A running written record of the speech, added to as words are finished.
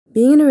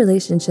Being in a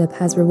relationship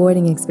has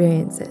rewarding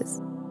experiences.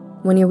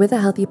 When you're with a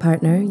healthy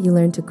partner, you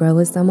learn to grow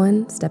with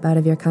someone, step out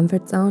of your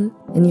comfort zone,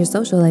 and your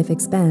social life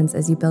expands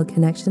as you build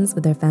connections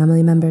with their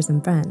family members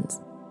and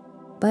friends.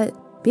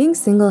 But being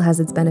single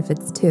has its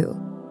benefits too.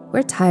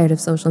 We're tired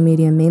of social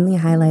media mainly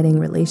highlighting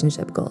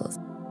relationship goals.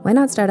 Why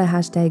not start a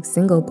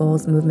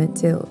 #SingleGoals movement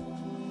too?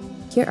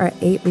 Here are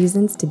 8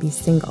 reasons to be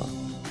single.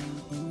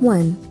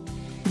 1.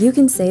 You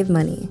can save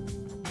money.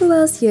 Who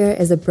else here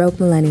is a broke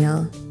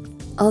millennial?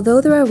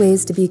 Although there are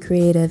ways to be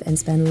creative and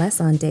spend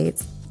less on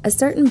dates, a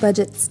certain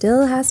budget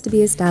still has to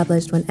be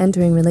established when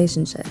entering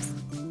relationships.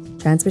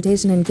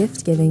 Transportation and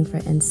gift giving, for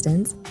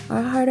instance,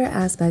 are harder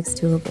aspects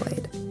to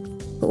avoid.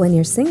 But when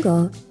you're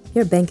single,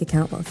 your bank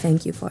account will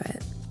thank you for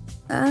it.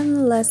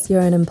 Unless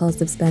you're an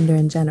impulsive spender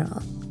in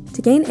general.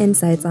 To gain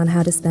insights on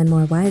how to spend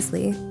more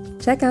wisely,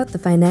 check out the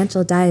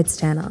Financial Diets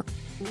channel.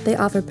 They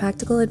offer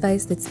practical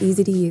advice that's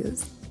easy to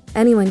use.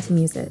 Anyone can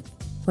use it,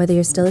 whether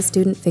you're still a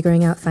student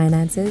figuring out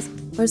finances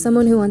or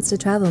someone who wants to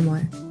travel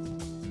more.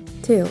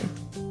 2.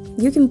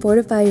 You can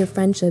fortify your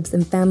friendships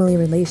and family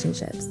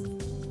relationships.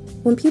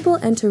 When people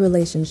enter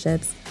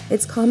relationships,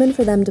 it's common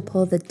for them to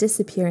pull the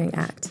disappearing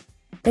act.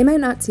 They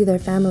might not see their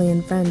family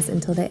and friends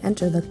until they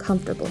enter the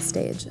comfortable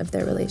stage of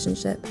their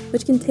relationship,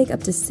 which can take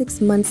up to 6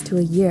 months to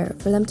a year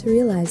for them to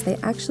realize they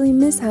actually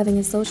miss having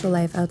a social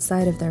life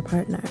outside of their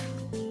partner.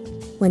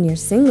 When you're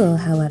single,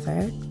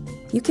 however,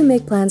 you can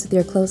make plans with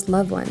your close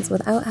loved ones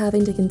without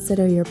having to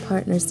consider your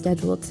partner's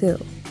schedule too.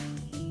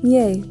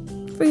 Yay,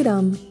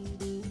 freedom.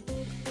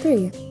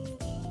 3.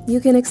 You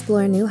can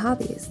explore new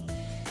hobbies.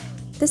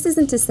 This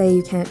isn't to say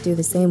you can't do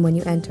the same when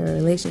you enter a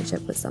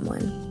relationship with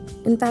someone.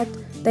 In fact,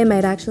 they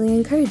might actually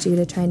encourage you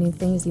to try new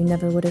things you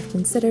never would have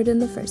considered in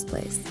the first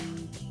place.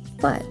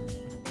 But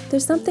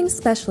there's something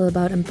special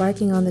about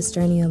embarking on this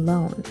journey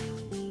alone.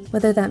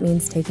 Whether that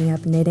means taking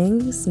up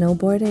knitting,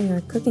 snowboarding,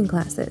 or cooking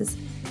classes,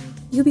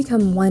 you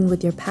become one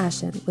with your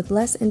passion with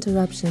less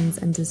interruptions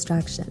and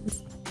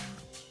distractions.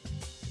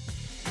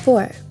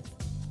 4.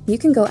 You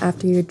can go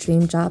after your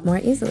dream job more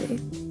easily.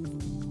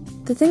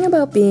 The thing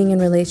about being in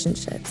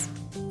relationships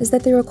is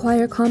that they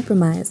require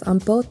compromise on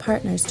both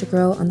partners to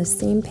grow on the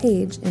same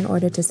page in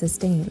order to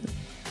sustain.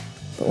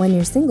 But when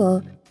you're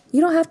single,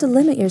 you don't have to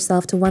limit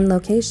yourself to one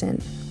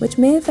location, which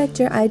may affect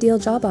your ideal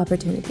job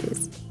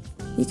opportunities.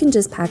 You can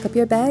just pack up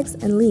your bags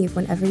and leave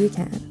whenever you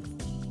can.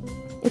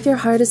 If your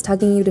heart is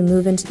tugging you to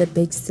move into the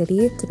big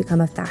city to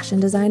become a fashion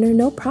designer,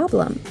 no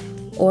problem.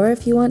 Or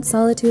if you want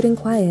solitude and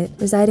quiet,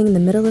 residing in the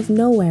middle of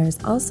nowhere is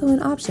also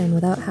an option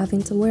without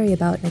having to worry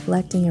about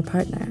neglecting your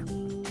partner.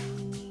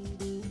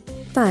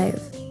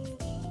 5.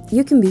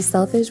 You can be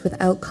selfish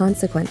without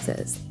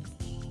consequences.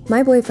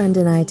 My boyfriend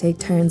and I take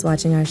turns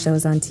watching our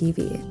shows on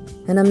TV,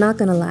 and I'm not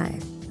gonna lie,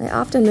 I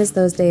often miss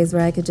those days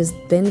where I could just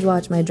binge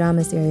watch my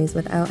drama series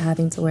without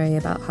having to worry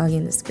about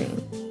hogging the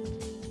screen.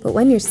 But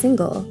when you're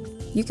single,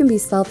 you can be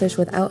selfish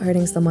without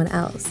hurting someone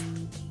else.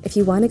 If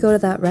you want to go to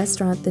that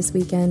restaurant this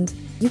weekend,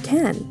 you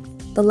can.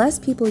 The less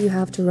people you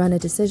have to run a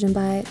decision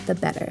by, the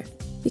better.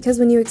 Because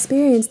when you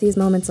experience these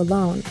moments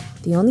alone,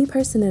 the only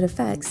person it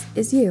affects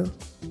is you.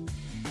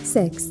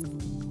 6.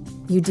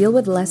 You deal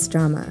with less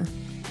drama.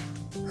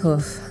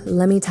 Oof,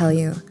 let me tell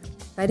you,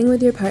 fighting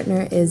with your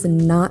partner is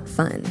not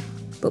fun.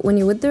 But when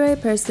you're with the right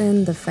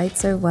person, the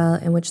fights are well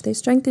in which they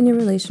strengthen your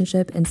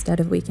relationship instead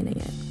of weakening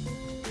it.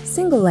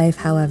 Single life,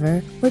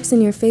 however, works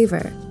in your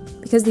favor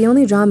because the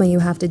only drama you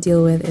have to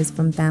deal with is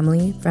from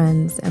family,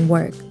 friends, and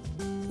work.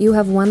 You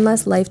have one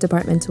less life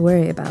department to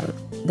worry about.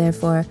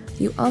 Therefore,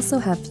 you also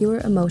have fewer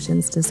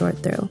emotions to sort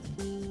through.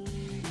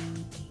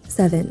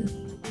 7.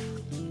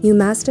 You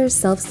master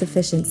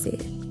self-sufficiency.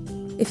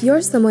 If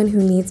you're someone who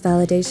needs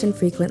validation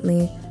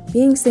frequently,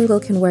 being single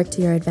can work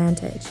to your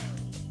advantage.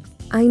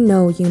 I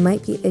know you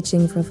might be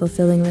itching for a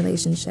fulfilling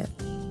relationship,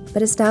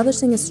 but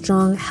establishing a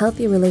strong,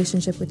 healthy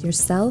relationship with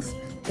yourself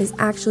is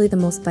actually the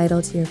most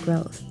vital to your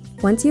growth.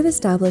 Once you've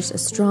established a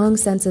strong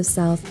sense of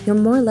self, you're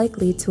more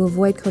likely to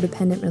avoid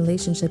codependent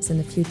relationships in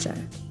the future.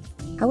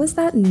 How is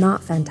that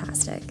not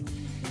fantastic?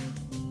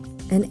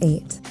 And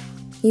 8.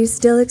 You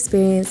still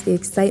experience the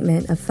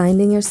excitement of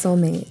finding your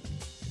soulmate.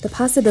 The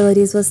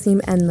possibilities will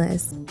seem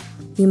endless.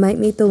 You might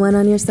meet the one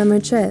on your summer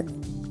trip,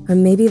 or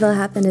maybe they'll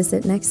happen to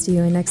sit next to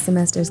you in next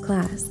semester's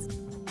class.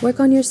 Work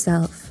on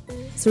yourself.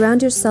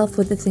 Surround yourself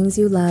with the things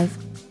you love,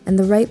 and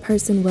the right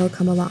person will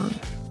come along.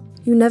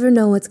 You never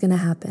know what's gonna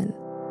happen.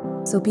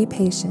 So be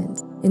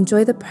patient,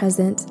 enjoy the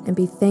present, and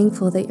be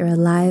thankful that you're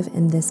alive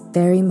in this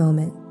very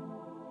moment.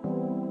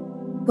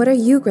 What are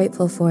you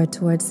grateful for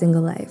towards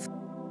single life?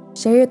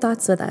 Share your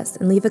thoughts with us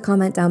and leave a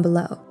comment down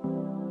below.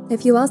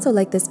 If you also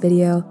like this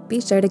video,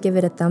 be sure to give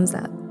it a thumbs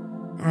up.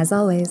 As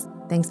always,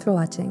 thanks for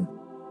watching.